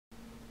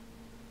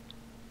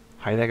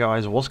Hey there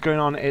guys, what's going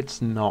on?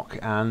 It's NOCK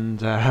and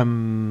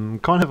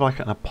kind of like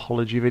an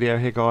apology video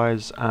here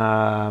guys.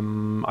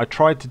 I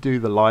tried to do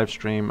the live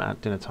stream at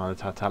dinner time, the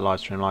Tata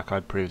live stream like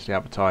I'd previously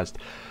advertised,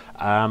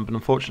 but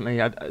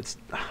unfortunately I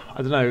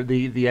don't know,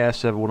 the air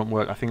server wouldn't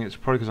work. I think it's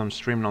probably because I'm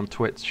streaming on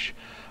Twitch.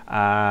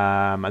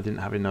 I didn't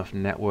have enough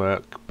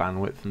network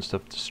bandwidth and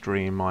stuff to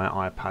stream my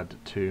iPad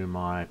to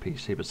my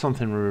PC, but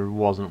something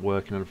wasn't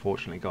working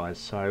unfortunately guys,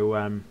 so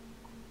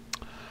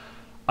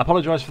I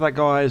apologise for that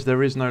guys,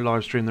 there is no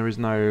live stream, there is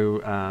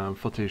no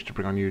footage to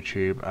bring on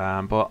YouTube,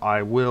 but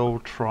I will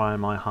try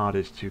my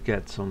hardest to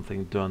get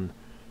something done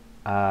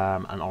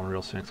and on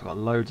real soon, because I've got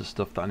loads of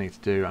stuff that I need to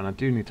do, and I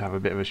do need to have a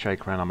bit of a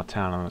shake around on my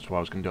town, and that's why I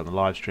was going to do it on the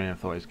live stream. I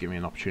thought it was giving me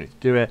an opportunity to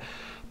do it,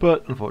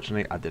 but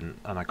unfortunately I didn't,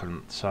 and I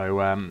couldn't, so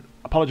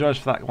apologise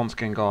for that once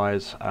again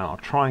guys. I'll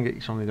try and get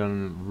you something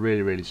done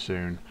really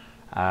soon.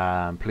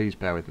 Please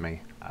bear with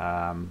me.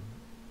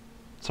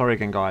 Sorry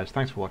again guys,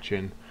 thanks for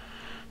watching.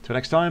 Till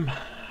next time,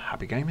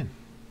 happy gaming.